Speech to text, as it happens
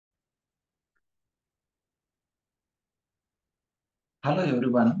Hello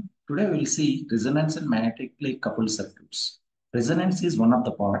everyone. Today we will see resonance and magnetically coupled circuits. Resonance is one of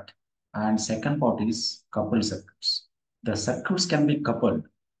the part and second part is coupled circuits. The circuits can be coupled.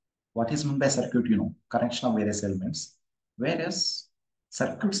 What is meant by circuit? Connection of various elements. Whereas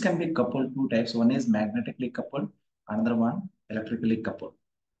circuits can be coupled two types. One is magnetically coupled, another one electrically coupled.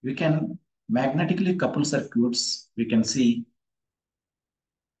 We can magnetically coupled circuits. We can see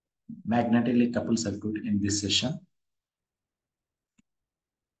magnetically coupled circuit in this session.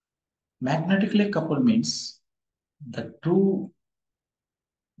 Magnetically coupled means the two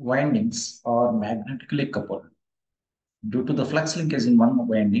windings are magnetically coupled. Due to the flux linkage in one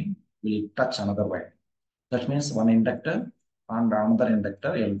winding, will touch another winding. That means one inductor and another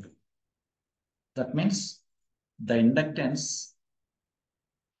inductor L2. That means the inductance,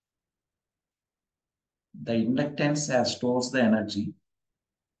 as stores the energy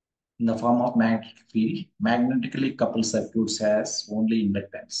in the form of magnetic field. Magnetically coupled circuits has only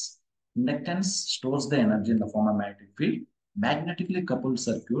inductance. Inductance stores the energy in the form of magnetic field. Magnetically coupled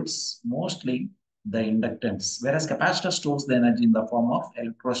circuits mostly the inductance, whereas capacitor stores the energy in the form of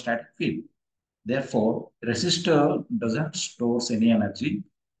electrostatic field. Therefore, resistor doesn't store any energy.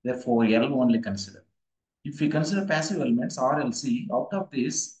 Therefore, L only consider. If we consider passive elements RLC, out of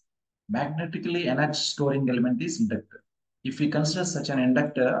this, magnetically energy storing element is inductor. If we consider such an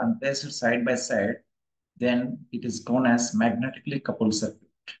inductor and place it side by side, then it is known as magnetically coupled circuit.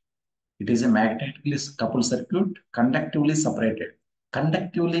 It is a magnetically coupled circuit, conductively separated.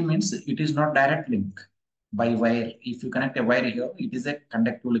 Conductively means it is not direct link by wire. If you connect a wire here, it is a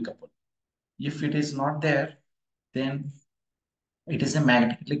conductively coupled. If it is not there, then it is a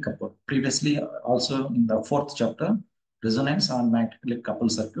magnetically coupled. Previously, also in the fourth chapter, resonance on magnetically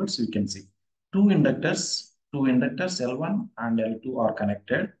coupled circuits, you can see two inductors L1 and L2 are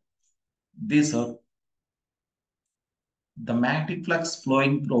connected. These are the magnetic flux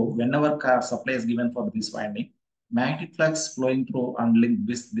flowing through whenever car supply is given for this winding. Magnetic flux flowing through and linked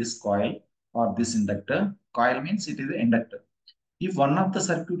with this coil or this inductor. Coil means it is an inductor. If one of the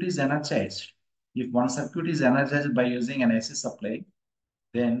circuit is energized, if one circuit is energized by using an AC supply,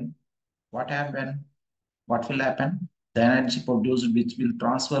 then what happen? What will happen? The energy produced which will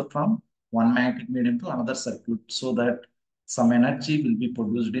transfer from one magnetic medium to another circuit so that some energy will be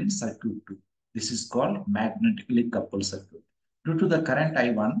produced in circuit 2. This is called magnetically coupled circuit. Due to the current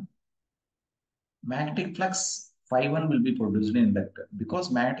I1, magnetic flux phi1 will be produced in inductor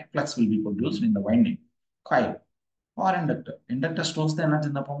because magnetic flux will be produced in the winding coil or inductor. Inductor stores the energy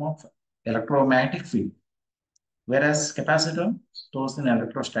in the form of electromagnetic field, whereas capacitor stores in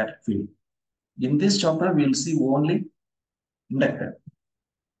electrostatic field. In this chapter, we will see only inductor.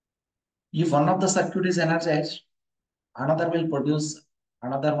 If one of the circuit is energized, another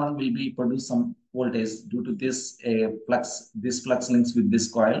one will be produce some voltage due to this flux. This flux links with this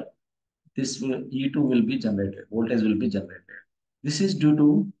coil. This will E2 will be generated. Voltage will be generated. This is due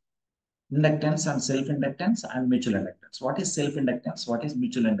to inductance and self-inductance and mutual inductance. What is self-inductance? What is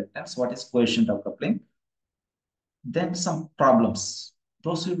mutual inductance? What is coefficient of coupling? Then some problems.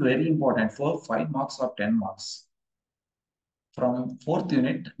 Those will be very important for 5 marks or 10 marks. From fourth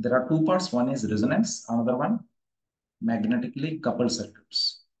unit, there are two parts. One is resonance, another one magnetically coupled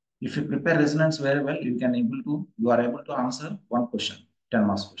circuits. If you prepare resonance very well, you are able to answer one question, 10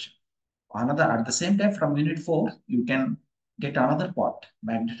 marks question. Another at the same time from unit 4, you can get another part,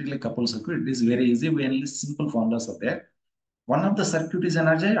 magnetically coupled circuit. It is very easy, only simple formulas are there. One of the circuit is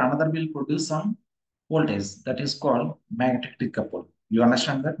energized, another will produce some voltage that is called magnetically coupled. You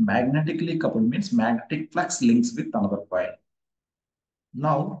understand that magnetically coupled means magnetic flux links with another coil.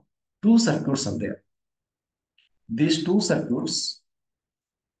 Now, two circuits are there. These two circuits,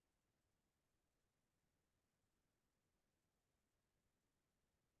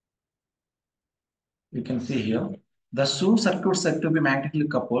 you can see here, the two circuits said to be magnetically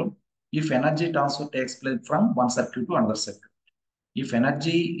coupled if energy transfer takes place from one circuit to another circuit. If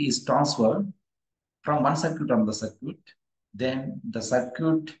energy is transferred from one circuit to another circuit, then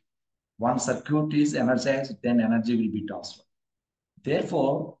one circuit is energized, then energy will be transferred.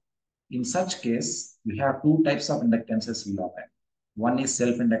 Therefore, in such case, we have two types of inductances will happen. One is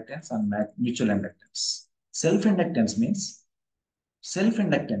self-inductance and mutual inductance. Self-inductance means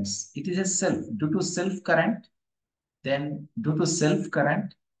self-inductance. It is a self. Due to self-current,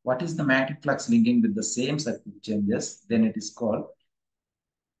 what is the magnetic flux linking with the same circuit changes? Then it is called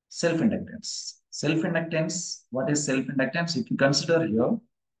self-inductance. Self-inductance, what is self-inductance? If you consider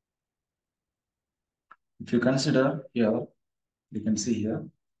here, you can see here,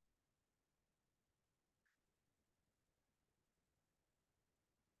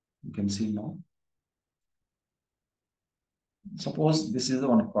 you can see now. Suppose this is the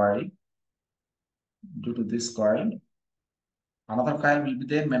one coil. Due to this coil, another coil will be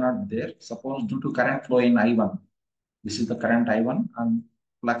there, may not be there. Suppose due to current flow in I1, this is the current I1 and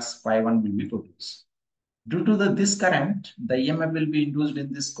flux Phi1 will be produced. Due to this current, the EMF will be induced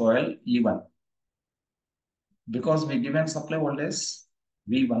in this coil E1. Because we given supply voltage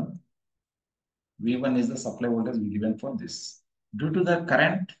V1, V1 is the supply voltage we given for this. Due to the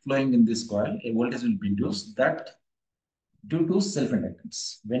current flowing in this coil, a voltage will be induced that due to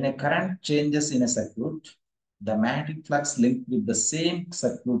self-inductance. When a current changes in a circuit, the magnetic flux linked with the same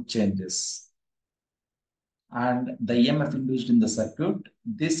circuit changes. And the EMF induced in the circuit,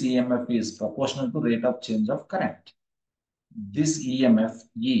 this EMF is proportional to rate of change of current. This EMF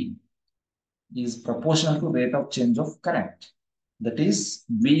E is proportional to rate of change of current. That is,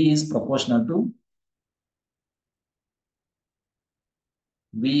 V is proportional to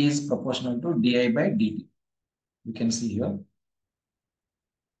di by dt. You can see here.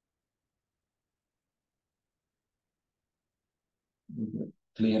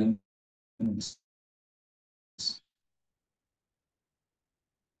 Clear.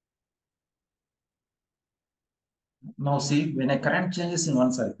 Now see, when a current changes in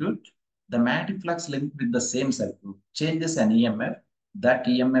one circuit, the magnetic flux linked with the same circuit changes an EMF. That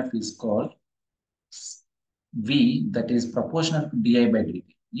EMF is called V, that is proportional to di by dt.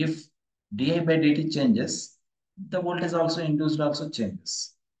 If di by dt changes, the voltage also induced also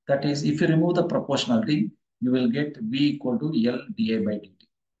changes. That is, if you remove the proportionality, you will get V equal to L di by dt.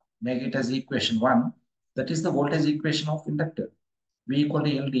 Make it as equation 1. That is the voltage equation of inductor. V equal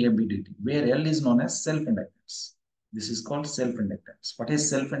to L di by dt, where L is known as self-inductance. This is called self-inductance. What is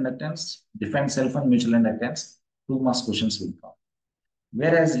self-inductance? Define self and mutual inductance. 2 marks questions will come.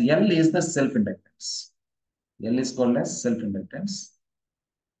 Whereas L is the self-inductance. L is called as self-inductance.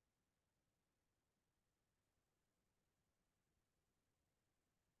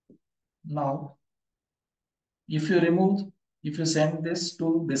 Now, if you send this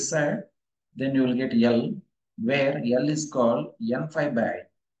to this side, then you will get L, where L is called N phi by I.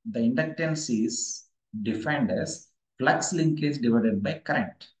 The inductance is defined as flux linkage divided by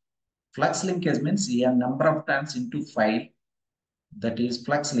current. Flux linkage means a number of turns into phi, that is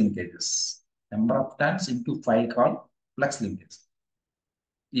flux linkages. Number of turns into phi called flux linkage.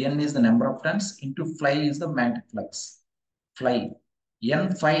 N is the number of turns into phi is the magnetic flux. Phi.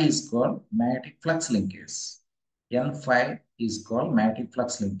 N phi is called magnetic flux linkage. N phi is called magnetic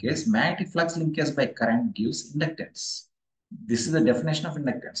flux linkage. Magnetic flux linkage by current gives inductance. This is the definition of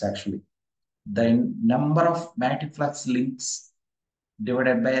inductance actually. The number of magnetic flux links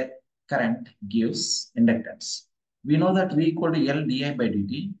divided by current gives inductance. We know that V equal to L di by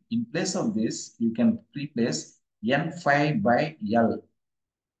dt. In place of this, you can replace N phi by L.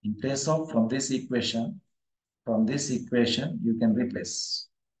 In place of from this equation, you can replace.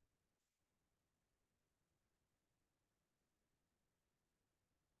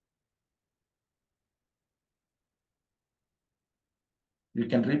 You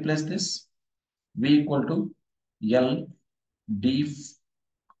can replace this V equal to L d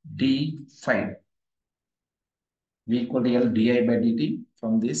phi. V equal to L di by dt.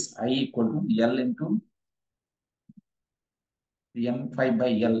 From this, I equal to L into N phi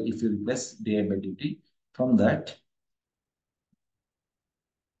by L if you replace di by dt. From that,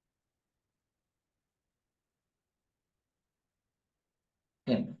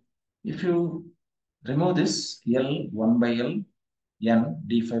 N. If you remove this L 1 by L N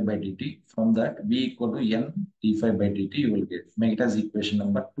d phi by dt, from that V equal to N d phi by dt, you will get. Make it as equation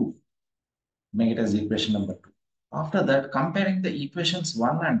number 2. Make it as equation number 2. After that, comparing the equations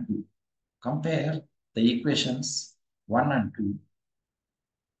 1 and 2. Compare the equations 1 and 2.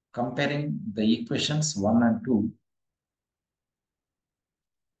 Comparing the equations 1 and 2,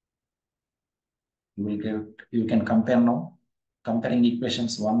 you can compare now. Comparing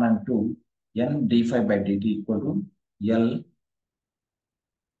equations 1 and 2, N d phi by dt equal to L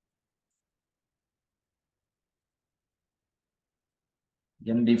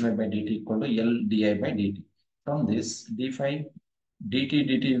N d phi by dt equal to L di by dt. From this, d phi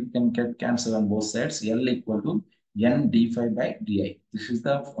dt you can get cancel on both sides. L equal to N d phi by di. This is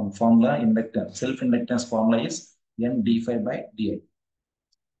the formula inductance. Self-inductance formula is N d phi by di.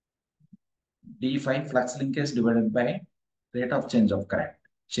 D phi flux linkage divided by rate of change of current.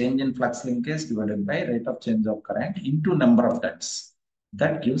 Change in flux linkage divided by rate of change of current into number of turns.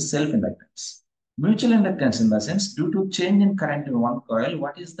 That gives self-inductance. Mutual inductance in the sense, due to change in current in one coil,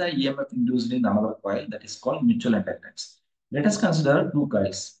 what is the EMF induced in another coil? That is called mutual inductance. Let us consider two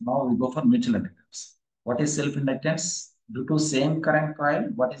coils. Now we go for mutual inductance. What is self-inductance? Due to same current coil,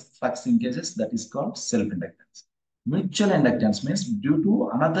 what is flux linkages? That is called self-inductance. Mutual inductance means due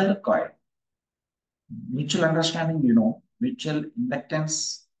to another coil. Mutual understanding, mutual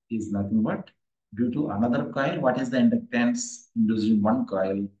inductance is nothing but due to another coil. What is the inductance induced in one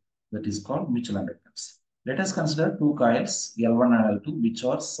coil? That is called mutual inductance. Let us consider two coils, L1 and L2, which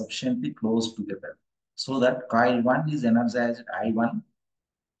are sufficiently close together so that coil 1 is energized I1,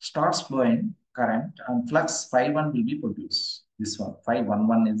 starts flowing current, and flux phi1 will be produced. This one,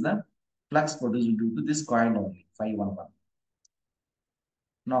 phi11 is the flux produced due to this coil only, phi11.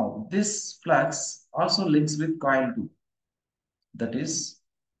 Now, this flux also links with coil 2, that is,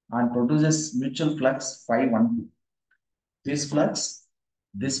 and produces mutual flux phi12. This flux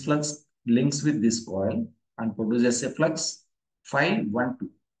links with this coil and produces a flux phi12.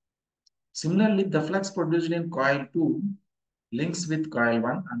 Similarly, the flux produced in coil 2 links with coil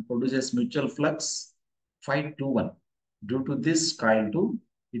 1 and produces mutual flux phi21. Due to this coil 2,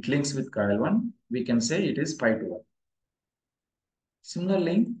 it links with coil 1. We can say it is phi21.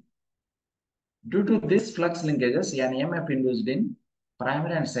 Similarly, due to this flux linkages, an EMF induced in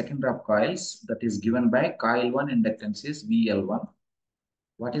primary and secondary of coils that is given by coil 1 inductance is VL1.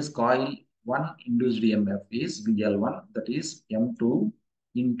 What is coil 1 induced EMF is VL1, that is M2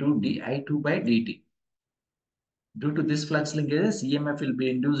 into di2 by dt. Due to this flux linkages, EMF will be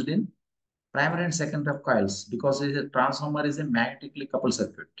induced in primary and secondary of coils because a transformer is a magnetically coupled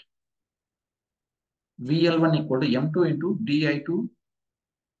circuit. VL1 equal to M2 into di2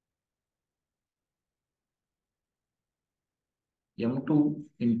 M2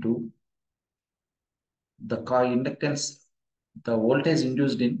 into the coil inductance, the voltage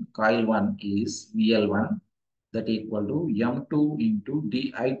induced in coil 1 is VL1, that equal to M2 into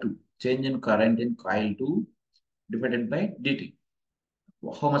di2, change in current in coil 2 divided by dt.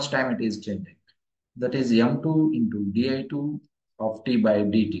 How much time it is changing? That is M2 into di2 of t by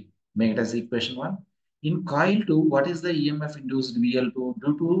dt. Make it as equation 1. In coil 2, what is the EMF induced VL2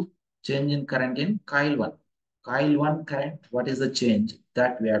 due to change in current in coil 1? Coil 1 current, what is the change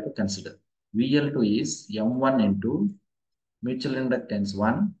that we have to consider? VL2 is M1 into mutual inductance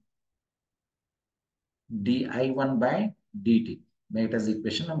 1 di1 by dt. Make it as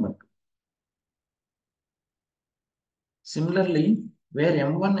equation number 2. Similarly, where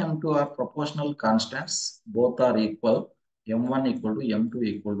M1, M2 are proportional constants, both are equal, M1 equal to M2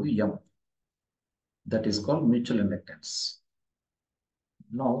 equal to M. That is called mutual inductance.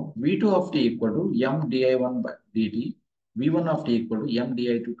 Now, V2 of t equal to M di1 by dt, V1 of t equal to M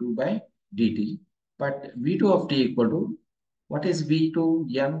di2 by dt, but V2 of t equal to, what is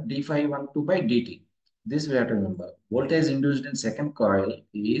V2 M d phi12 by dt? This we have to remember. Voltage induced in second coil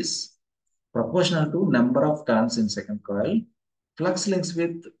is proportional to number of turns in second coil. Flux links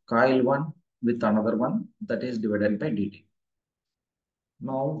with coil 1 with another one, that is divided by dt.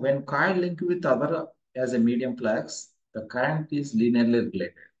 Now, when coil linked with other as a medium flux, the current is linearly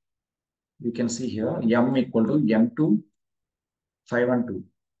related. You can see here M equal to M2 phi12.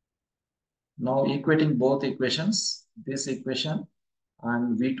 Now, equating both equations, this equation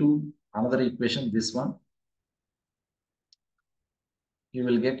and V2, another equation, this one, you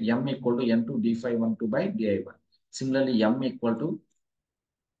will get M equal to N2 d phi12 by di1. Similarly, M equal to,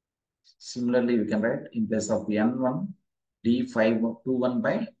 similarly, we can write in place of N1 d phi21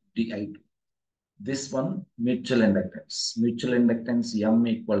 by di2. This one, mutual inductance. Mutual inductance M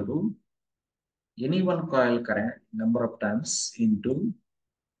equal to any one coil current number of turns into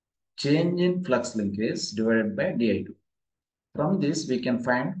change in flux linkage divided by di2. From this, we can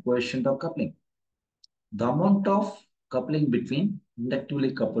find coefficient of coupling. The amount of coupling between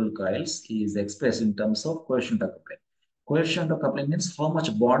inductively coupled coils is expressed in terms of coefficient of coupling. Coefficient of coupling means how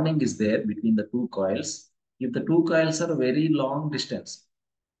much bonding is there between the two coils. If the two coils are very long distance,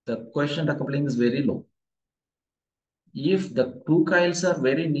 the coefficient of coupling is very low. If the two coils are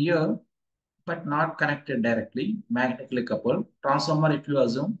very near but not connected directly, magnetically coupled, transformer, if you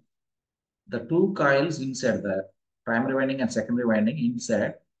assume the two coils inside the primary winding and secondary winding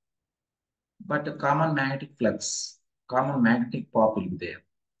inside, but a common magnetic flux, common magnetic path will be there.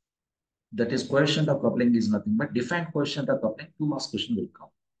 That is, coefficient of coupling is nothing but defined coefficient of coupling. 2 marks question will come.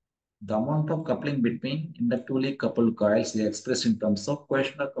 The amount of coupling between inductively coupled coils is expressed in terms of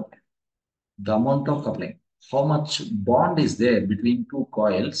coefficient of coupling. The amount of coupling, how much bond is there between two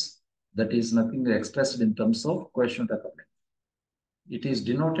coils, that is nothing expressed in terms of coefficient of coupling. It is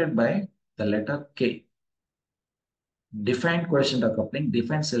denoted by the letter K. Define coefficient of coupling,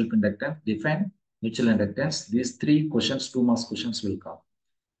 define self-inductance, define mutual inductance. These 3 questions, 2 marks questions will come.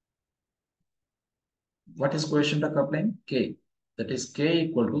 What is coefficient of coupling? K. That is K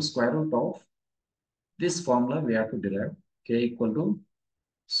equal to square root of this formula we have to derive. K equal to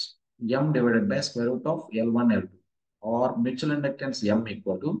M divided by square root of L1, L2. or mutual inductance M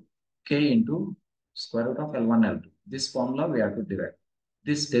equal to K into square root of L1 L2. This formula we have to derive.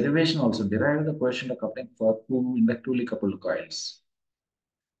 This derivation also derive the coefficient of coupling for two inductively coupled coils.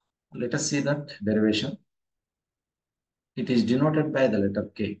 Let us see that derivation. It is denoted by the letter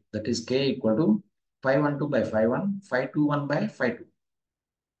K. That is K equal to phi12 by phi1, phi21 by phi2.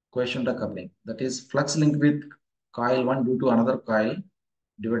 Coefficient of coupling. That is flux link with coil 1 due to another coil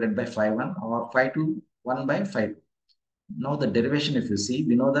divided by phi1 or phi2 1 by phi2. Now the derivation, if you see,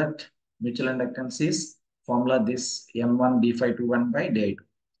 we know that mutual inductance is formula this M1 d phi 2 1 by di2.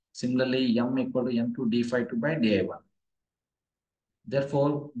 Similarly, M equal to M2 d phi 2 by di1.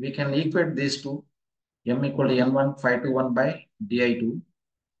 Therefore, we can equate these two. M equal to N1 phi 2 1 by di2.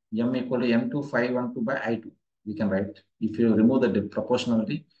 M equal to M2 phi 1 2 by I2. We can write. If you remove the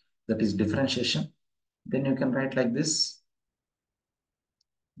proportionality, that is differentiation, then you can write like this.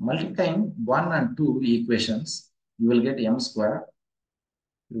 Multiplying 1 and 2 equations, you will get M square.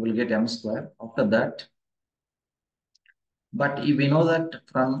 You will get M square. After that, but we know that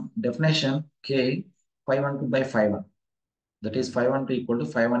from definition K, phi12 by phi1. That is phi12 equal to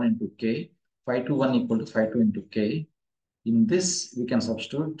phi1 into K, phi21 equal to phi2 into K. In this, we can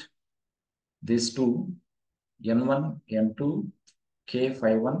substitute these two, N1, N2, K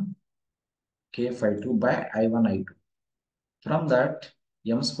phi1, K phi2 by I1, I2. From that,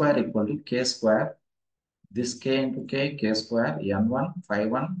 M square equal to K square. This K into K, K square, N1,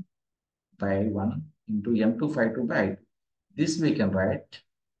 phi1 by 1 into N2, phi2 by I2. This we can write.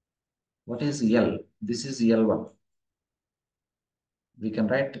 What is L? This is L1. We can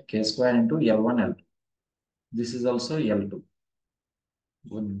write K square into L1, L2. This is also L2.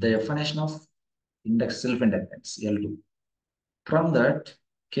 With the definition of self-inductance, L2. From that,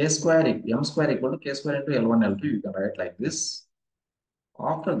 K square, M square equal to K square into L1, L2. You can write like this.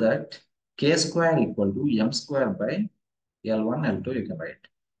 After that, K square equal to M square by L1, L2. You can write.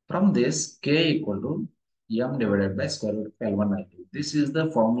 From this, K equal to M divided by square root of L1, L2. This is the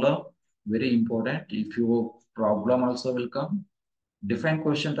formula, very important. If your problem also will come, define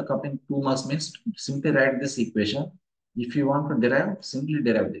coefficient of coupling 2 marks means simply write this equation. If you want to derive, simply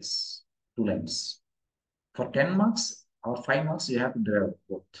derive this 2 lines. For 10 marks or 5 marks, you have to derive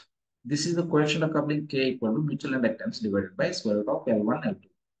both. This is the coefficient of coupling K equal to mutual inductance divided by square root of L1, L2.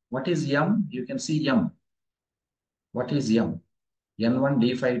 What is M? You can see M. What is M? N1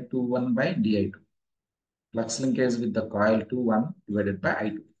 d phi 2 1 by di2. Flux linkage with the coil 2 1 divided by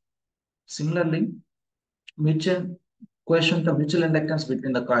I2. Similarly, mutual coefficient of mutual inductance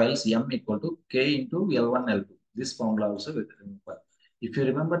between the coils M equal to K into L1 L2. This formula also will remember. If you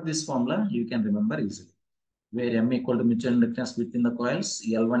remember this formula, you can remember easily. Where M equal to mutual inductance between the coils,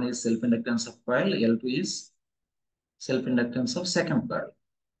 L1 is self-inductance of coil, L2 is self-inductance of second coil.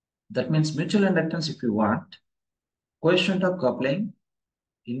 That means mutual inductance, if you want, coefficient of coupling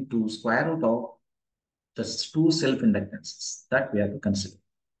into square root of the two self-inductances that we have to consider.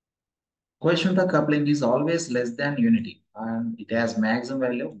 Coefficient of coupling is always less than unity and it has maximum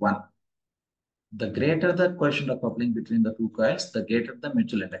value of 1. The greater the coefficient of coupling between the two coils, the greater the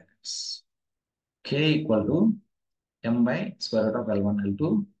mutual inductance. K equal to M by square root of L1,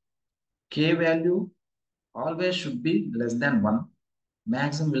 L2. K value always should be less than 1.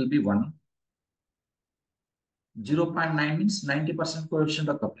 Maximum will be 1. 0.9 means 90% coefficient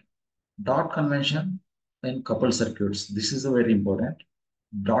of coupling. Dot convention in coupled circuits. This is a very important.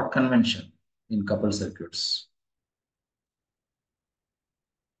 Dot convention in coupled circuits.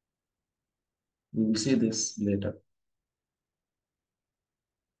 We will see this later.